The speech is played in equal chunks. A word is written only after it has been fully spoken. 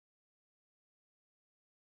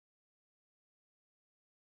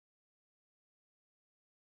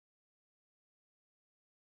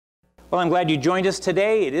Well, I'm glad you joined us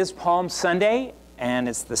today. It is Palm Sunday, and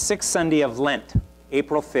it's the 6th Sunday of Lent,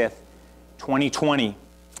 April 5th, 2020.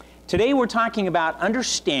 Today we're talking about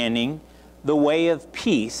understanding the way of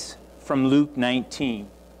peace from Luke 19.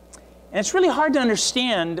 And it's really hard to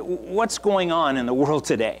understand what's going on in the world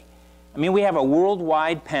today. I mean, we have a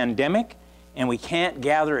worldwide pandemic, and we can't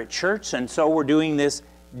gather at church, and so we're doing this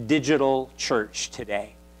digital church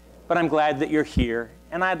today. But I'm glad that you're here,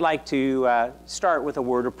 and I'd like to start with a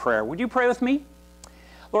word of prayer. Would you pray with me?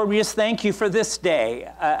 Lord, we just thank you for this day,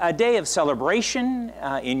 a day of celebration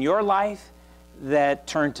in your life that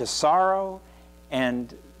turned to sorrow.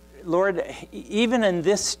 And Lord, even in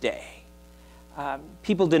this day,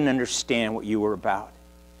 people didn't understand what you were about.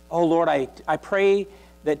 Oh Lord, I pray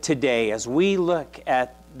that today, as we look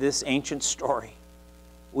at this ancient story,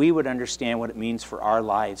 we would understand what it means for our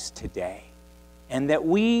lives today, and that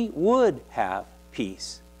we would have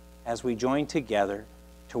peace as we join together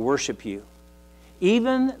to worship you.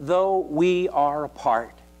 Even though we are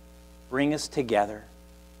apart, bring us together.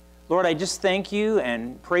 Lord, I just thank you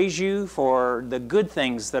and praise you for the good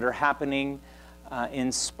things that are happening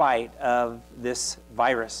in spite of this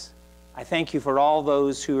virus. I thank you for all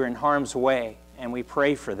those who are in harm's way, and we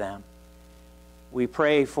pray for them. We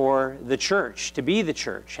pray for the church, to be the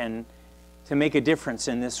church, and to make a difference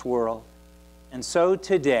in this world. And so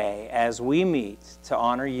today, as we meet to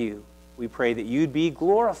honor you, we pray that you'd be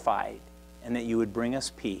glorified and that you would bring us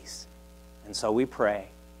peace. And so we pray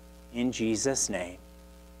in Jesus' name,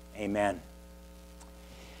 amen.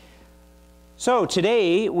 So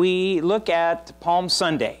today we look at Palm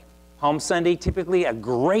Sunday. Palm Sunday, typically a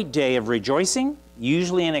great day of rejoicing,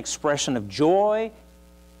 usually an expression of joy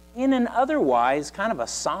in an otherwise kind of a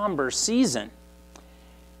somber season.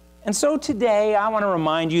 And so today I want to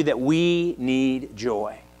remind you that we need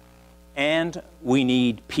joy and we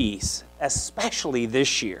need peace, especially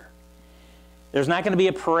this year. There's not going to be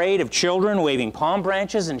a parade of children waving palm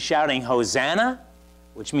branches and shouting Hosanna,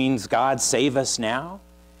 which means God save us now.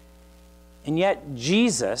 And yet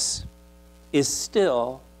Jesus is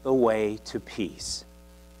still the way to peace.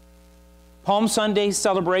 Palm Sunday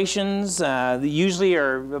celebrations usually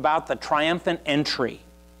are about the triumphant entry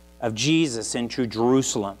of Jesus into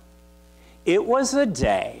Jerusalem. It was a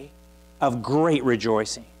day of great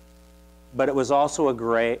rejoicing, but it was also a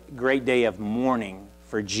great day of mourning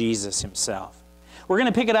for Jesus himself. We're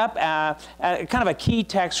going to pick it up, kind of a key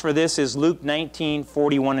text for this is Luke 19,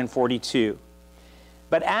 41 and 42.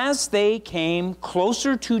 But as they came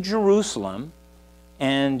closer to Jerusalem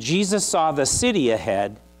and Jesus saw the city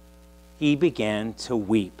ahead, he began to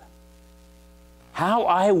weep. How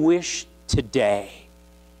I wish today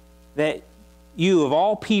that you of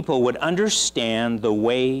all people would understand the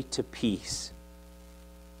way to peace.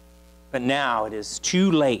 But now it is too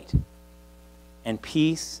late, and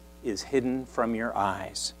peace is hidden from your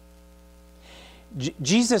eyes.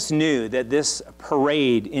 Jesus knew that this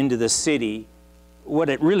parade into the city, what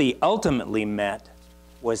it really ultimately meant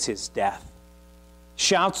was his death.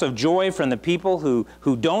 Shouts of joy from the people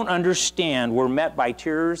who don't understand were met by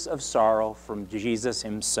tears of sorrow from Jesus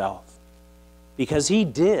himself, because he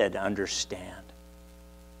did understand.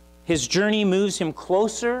 His journey moves him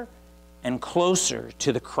closer and closer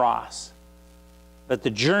to the cross. But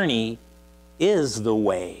the journey is the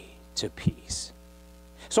way to peace.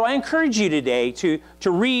 So I encourage you today to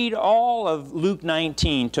read all of Luke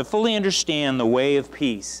 19 to fully understand the way of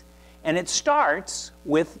peace. And it starts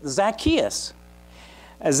with Zacchaeus.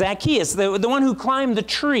 Zacchaeus, the one who climbed the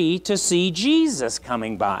tree to see Jesus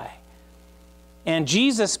coming by. And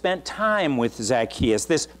Jesus spent time with Zacchaeus,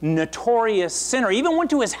 this notorious sinner. Even went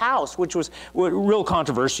to his house, which was real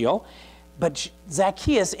controversial. But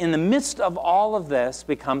Zacchaeus, in the midst of all of this,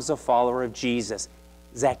 becomes a follower of Jesus.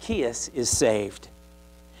 Zacchaeus is saved.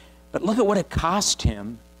 But look at what it cost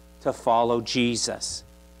him to follow Jesus.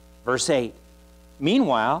 Verse 8,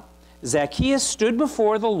 meanwhile, Zacchaeus stood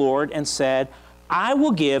before the Lord and said, I will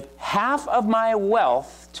give half of my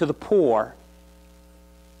wealth to the poor.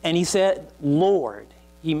 And he said, Lord.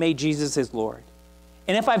 He made Jesus his Lord.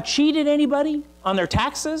 And if I've cheated anybody on their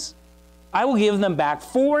taxes, I will give them back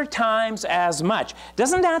 4 times as much.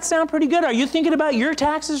 Doesn't that sound pretty good? Are you thinking about your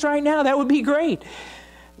taxes right now? That would be great.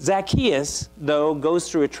 Zacchaeus, though, goes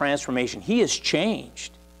through a transformation. He is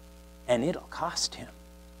changed, and it'll cost him.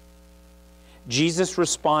 Jesus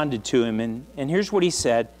responded to him, and here's what he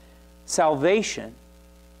said. Salvation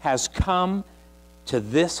has come to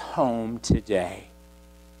this home today.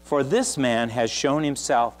 For this man has shown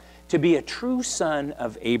himself to be a true son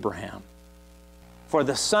of Abraham. For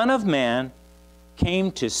the Son of Man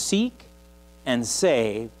came to seek and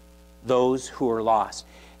save those who are lost.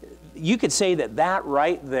 You could say that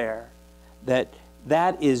right there that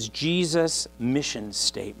is Jesus' mission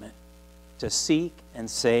statement, to seek and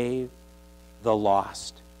save the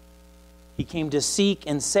lost. He came to seek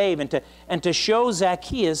and save and to show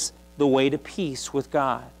Zacchaeus the way to peace with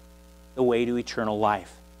God, the way to eternal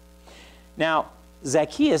life. Now,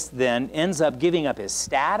 Zacchaeus then ends up giving up his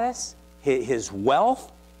status, his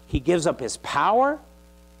wealth, he gives up his power,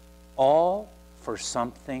 all for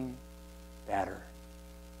something better,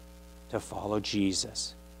 to follow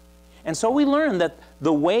Jesus. And so we learn that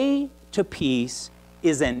the way to peace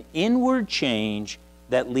is an inward change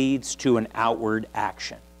that leads to an outward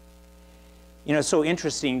action. You know, it's so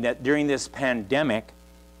interesting that during this pandemic,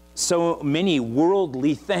 so many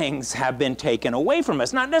worldly things have been taken away from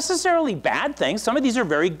us. Not necessarily bad things. Some of these are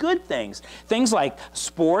very good things. Things like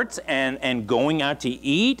sports and going out to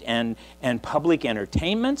eat and public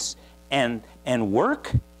entertainments and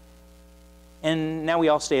work. And now we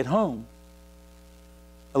all stay at home,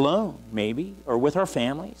 alone maybe, or with our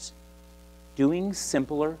families, doing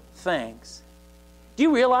simpler things. Do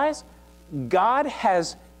you realize God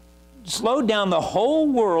has slowed down the whole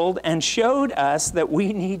world and showed us that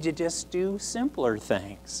we need to just do simpler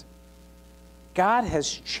things? God has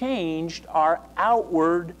changed our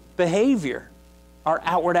outward behavior, our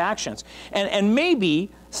outward actions. And maybe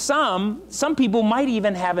some people might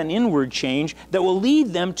even have an inward change that will lead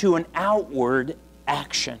them to an outward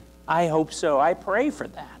action. I hope so. I pray for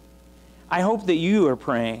that. I hope that you are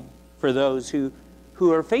praying for those who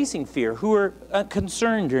are facing fear, who are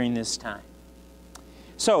concerned during this time.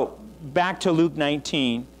 So, back to Luke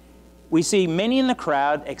 19, we see many in the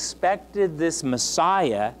crowd expected this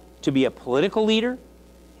Messiah to be a political leader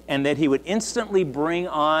and that he would instantly bring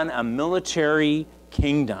on a military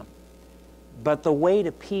kingdom. But the way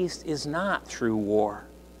to peace is not through war.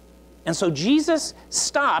 And so Jesus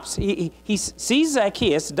stops, he sees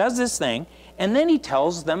Zacchaeus, does this thing, and then he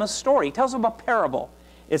tells them a story. He tells them a parable.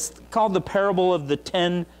 It's called the parable of the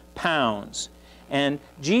 10 pounds. And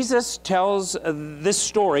Jesus tells this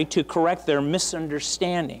story to correct their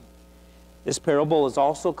misunderstanding. This parable is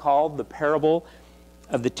also called the parable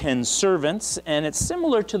of the 10 servants, and it's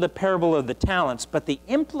similar to the parable of the talents, but the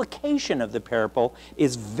implication of the parable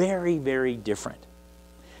is very, very different.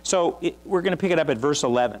 So we're going to pick it up at verse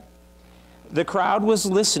 11. The crowd was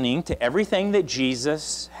listening to everything that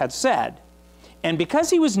Jesus had said. And because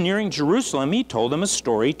he was nearing Jerusalem, he told them a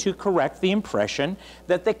story to correct the impression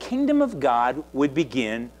that the kingdom of God would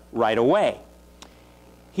begin right away.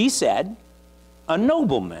 He said, a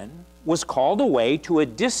nobleman was called away to a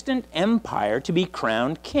distant empire to be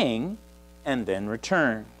crowned king and then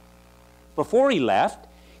return. Before he left,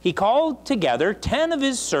 he called together 10 of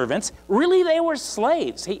his servants. Really, they were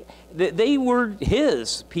slaves. They were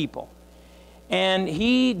his people. And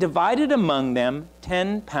he divided among them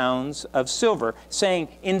 10 pounds of silver, saying,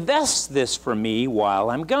 invest this for me while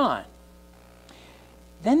I'm gone.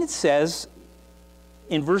 Then it says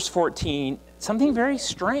in verse 14, something very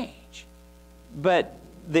strange. But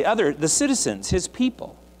the citizens, his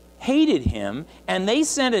people, hated him, and they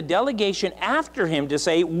sent a delegation after him to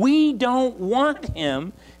say, we don't want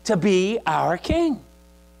him to be our king.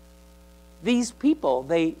 These people,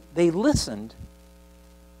 they listened,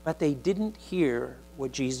 but they didn't hear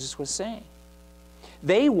what Jesus was saying.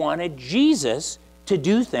 They wanted Jesus to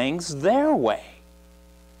do things their way.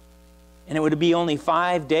 And it would be only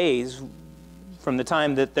 5 days from the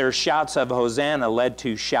time that their shouts of Hosanna led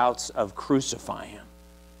to shouts of crucify him.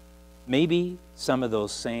 Maybe some of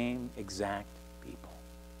those same exact people.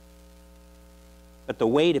 But the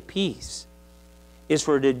way to peace is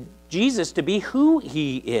for Jesus to be who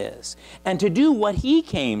he is and to do what he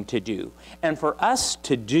came to do, and for us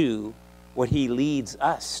to do what he leads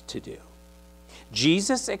us to do.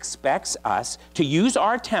 Jesus expects us to use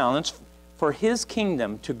our talents for his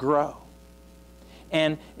kingdom to grow.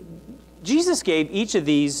 And Jesus gave each of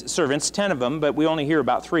these servants, 10 of them, but we only hear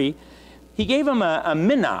about 3, he gave them a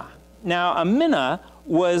mina. Now, a mina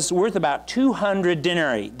was worth about 200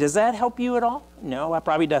 denarii. Does that help you at all? No, it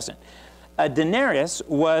probably doesn't. A denarius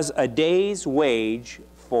was a day's wage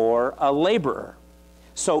for a laborer.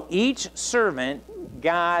 So each servant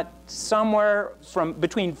got somewhere from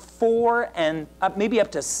between 4 and maybe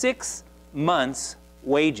up to 6 months'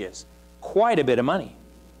 wages. Quite a bit of money.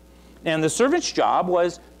 And the servant's job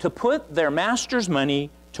was to put their master's money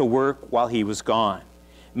to work while he was gone,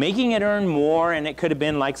 making it earn more, and it could have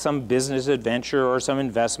been like some business adventure or some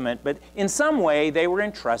investment, but in some way they were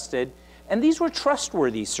entrusted, and these were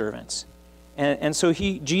trustworthy servants. And so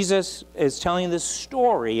Jesus is telling this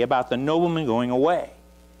story about the nobleman going away,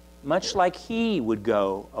 much like he would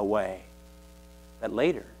go away, but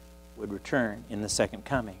later would return in the second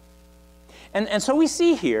coming. And so we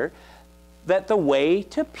see here that the way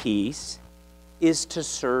to peace is to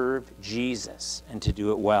serve Jesus and to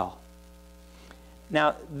do it well.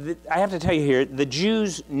 Now, I have to tell you here, the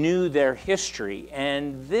Jews knew their history,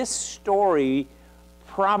 and this story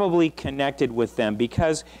probably connected with them,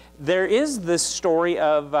 because there is this story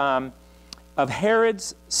of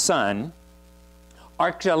Herod's son,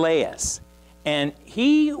 Archelaus, and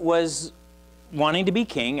he was wanting to be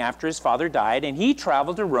king after his father died, and he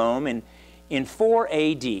traveled to Rome in 4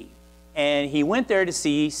 A.D., and he went there to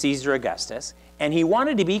see Caesar Augustus, and he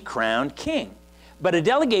wanted to be crowned king. But a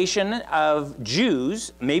delegation of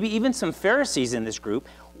Jews, maybe even some Pharisees in this group,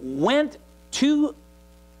 went to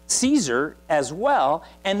Caesar as well,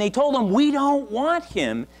 and they told him, we don't want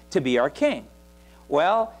him to be our king.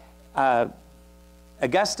 Well,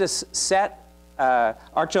 Augustus set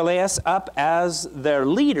Archelaus up as their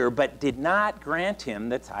leader, but did not grant him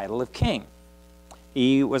the title of king.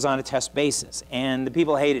 He was on a test basis, and the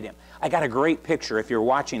people hated him. I got a great picture if you're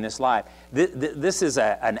watching this live. This is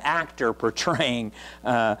an actor portraying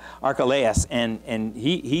Archelaus, and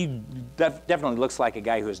he definitely looks like a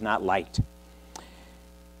guy who is not liked.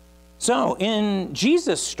 So in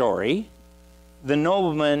Jesus' story, the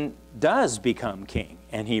nobleman does become king,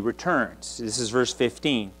 and he returns. This is verse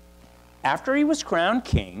 15. After he was crowned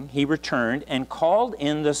king, he returned and called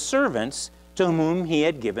in the servants to whom he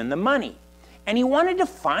had given the money. And he wanted to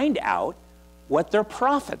find out what their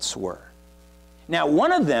profits were. Now,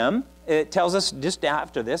 one of them, it tells us just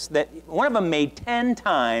after this, that one of them made 10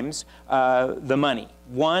 times the money.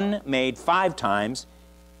 One made 5 times,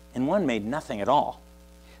 and one made nothing at all.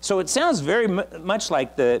 So it sounds very much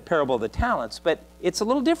like the parable of the talents, but it's a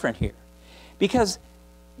little different here. Because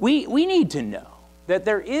we need to know that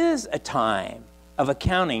there is a time of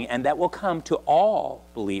accounting, and that will come to all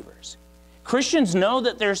believers. Christians know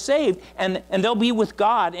that they're saved, and they'll be with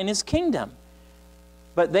God in his kingdom.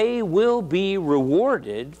 But they will be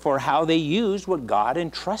rewarded for how they used what God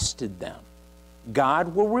entrusted them.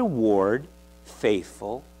 God will reward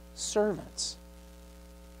faithful servants.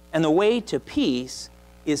 And the way to peace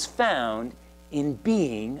is found in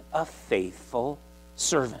being a faithful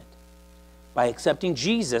servant, by accepting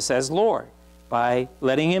Jesus as Lord, by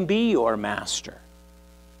letting him be your master.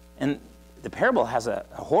 And the parable has a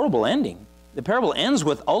horrible ending. The parable ends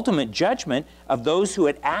with ultimate judgment of those who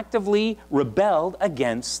had actively rebelled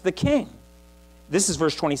against the king. This is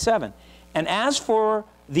verse 27. And as for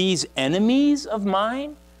these enemies of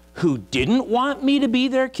mine who didn't want me to be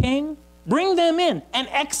their king, bring them in and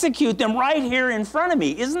execute them right here in front of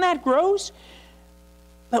me. Isn't that gross?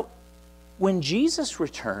 But when Jesus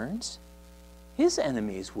returns, his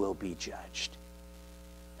enemies will be judged,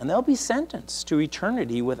 and they'll be sentenced to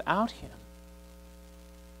eternity without him.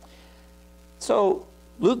 So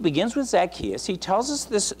Luke begins with Zacchaeus. He tells us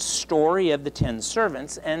this story of the 10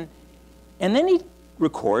 servants, and then he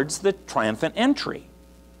records the triumphant entry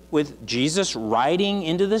with Jesus riding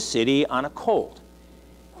into the city on a colt.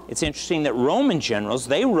 It's interesting that Roman generals,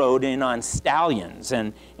 they rode in on stallions,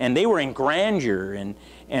 and they were in grandeur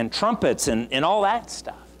and trumpets and all that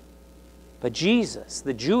stuff. But Jesus,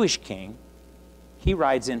 the Jewish king, he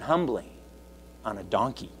rides in humbly on a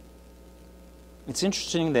donkey. It's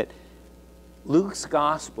interesting that Luke's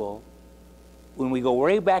gospel, when we go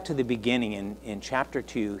way back to the beginning in chapter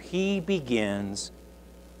 2, he begins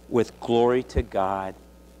with glory to God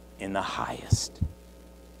in the highest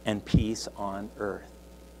and peace on earth.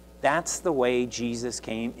 That's the way Jesus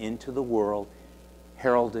came into the world,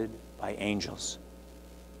 heralded by angels.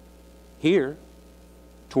 Here,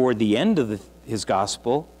 toward the end of his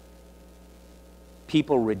gospel,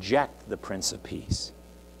 people reject the Prince of Peace.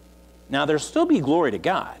 Now, there'll still be glory to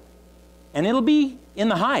God, and it'll be in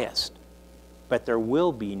the highest, but there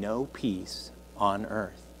will be no peace on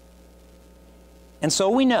earth. And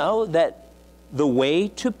so we know that the way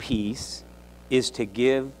to peace is to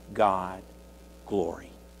give God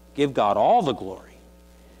glory. Give God all the glory.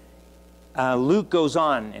 Luke goes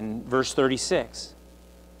on in verse 36.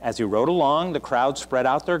 As he rode along, the crowd spread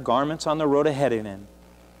out their garments on the road ahead of him.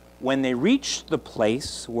 When they reached the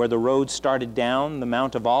place where the road started down the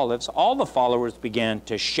Mount of Olives, all the followers began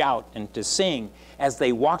to shout and to sing as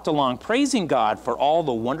they walked along, praising God for all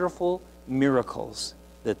the wonderful miracles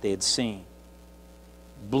that they had seen.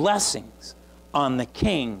 Blessings on the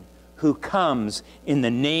King who comes in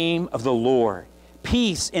the name of the Lord.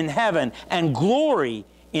 Peace in heaven and glory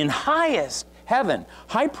in highest heaven.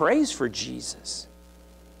 High praise for Jesus.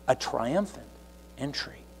 A triumphant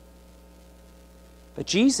entry. But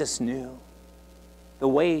Jesus knew the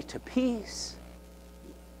way to peace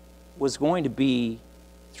was going to be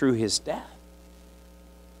through his death.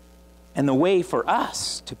 And the way for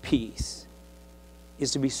us to peace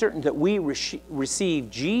is to be certain that we receive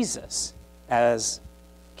Jesus as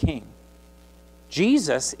King.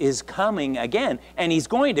 Jesus is coming again, and he's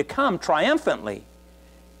going to come triumphantly.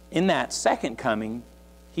 In that second coming,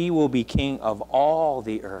 he will be King of all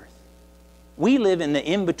the earth. We live in the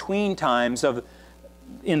in-between times of,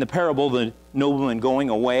 in the parable, the nobleman going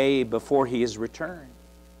away before he is returned.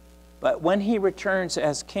 But when he returns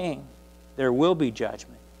as King, there will be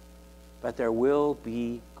judgment, but there will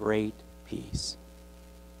be great peace.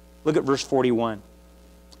 Look at verse 41.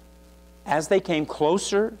 As they came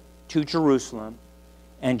closer to Jerusalem,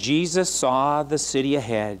 and Jesus saw the city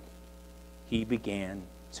ahead, he began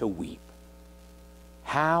to weep.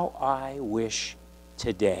 How I wish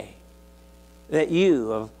today that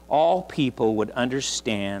you, of all people, would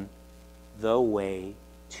understand the way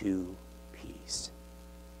to peace.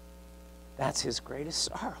 That's his greatest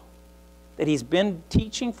sorrow. That he's been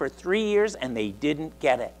teaching for 3 years and they didn't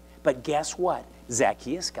get it. But guess what?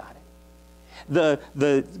 Zacchaeus got it.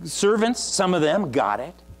 The servants, some of them got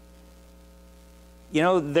it. You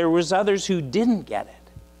know, there was others who didn't get it.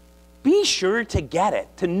 Be sure to get it,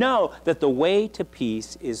 to know that the way to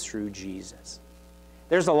peace is through Jesus.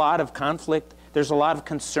 There's a lot of conflict. There's a lot of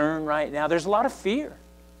concern right now. There's a lot of fear.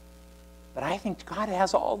 But I think God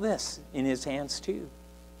has all this in his hands too.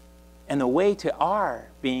 And the way to our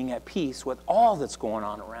being at peace with all that's going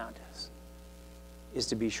on around us is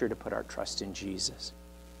to be sure to put our trust in Jesus,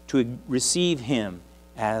 to receive him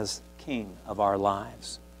as King of our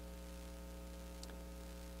lives.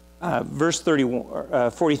 Verse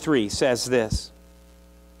 43 says this: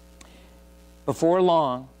 before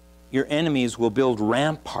long, your enemies will build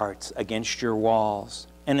ramparts against your walls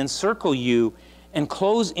and encircle you and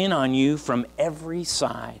close in on you from every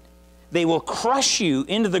side. They will crush you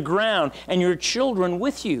into the ground and your children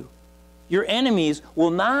with you. Your enemies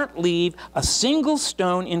will not leave a single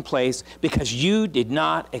stone in place because you did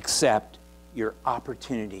not accept your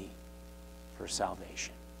opportunity for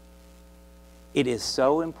salvation. It is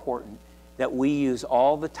so important that we use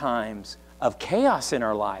all the times of chaos in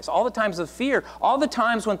our lives, all the times of fear, all the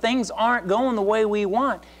times when things aren't going the way we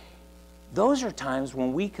want. Those are times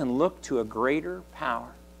when we can look to a greater power,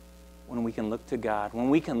 when we can look to God, when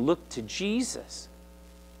we can look to Jesus.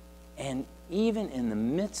 And even in the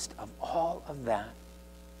midst of all of that,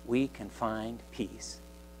 we can find peace.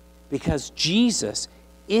 Because Jesus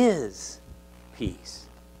is peace.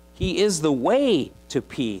 He is the way to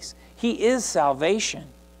peace. He is salvation.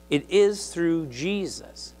 It is through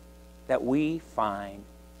Jesus that we find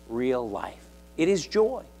real life. It is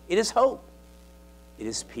joy. It is hope. It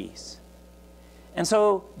is peace. And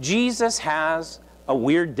so Jesus has a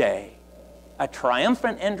weird day, a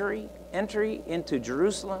triumphant entry into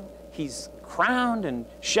Jerusalem. He's crowned and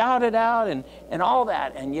shouted out and all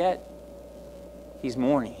that, and yet he's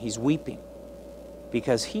mourning, he's weeping,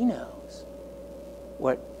 because he knows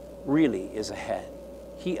what really is ahead.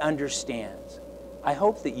 He understands. I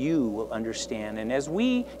hope that you will understand. And as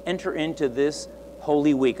we enter into this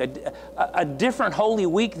Holy Week, a different Holy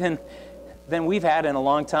Week than we've had in a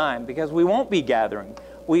long time, because we won't be gathering.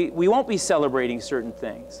 We won't be celebrating certain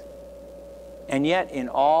things. And yet in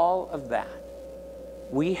all of that,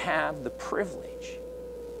 we have the privilege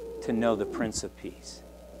to know the Prince of Peace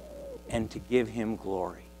and to give him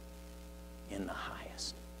glory in the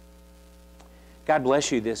highest. God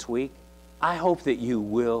bless you this week. I hope that you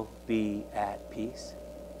will be at peace.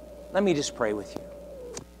 Let me just pray with you.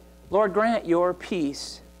 Lord, grant your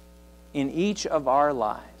peace in each of our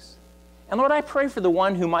lives. And Lord, I pray for the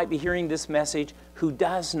one who might be hearing this message who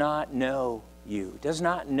does not know you, does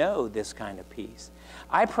not know this kind of peace.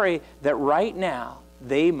 I pray that right now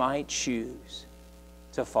they might choose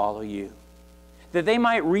to follow you, that they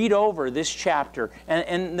might read over this chapter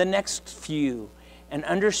and the next few and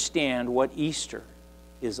understand what Easter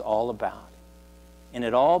is all about. And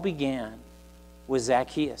it all began with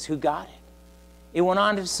Zacchaeus, who got it. It went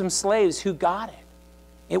on to some slaves who got it.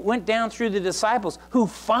 It went down through the disciples who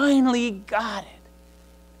finally got it.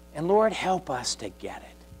 And Lord, help us to get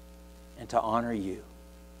it and to honor you.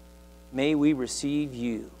 May we receive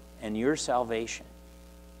you and your salvation,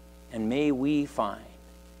 and may we find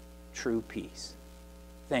true peace.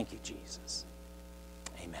 Thank you, Jesus.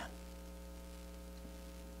 Amen.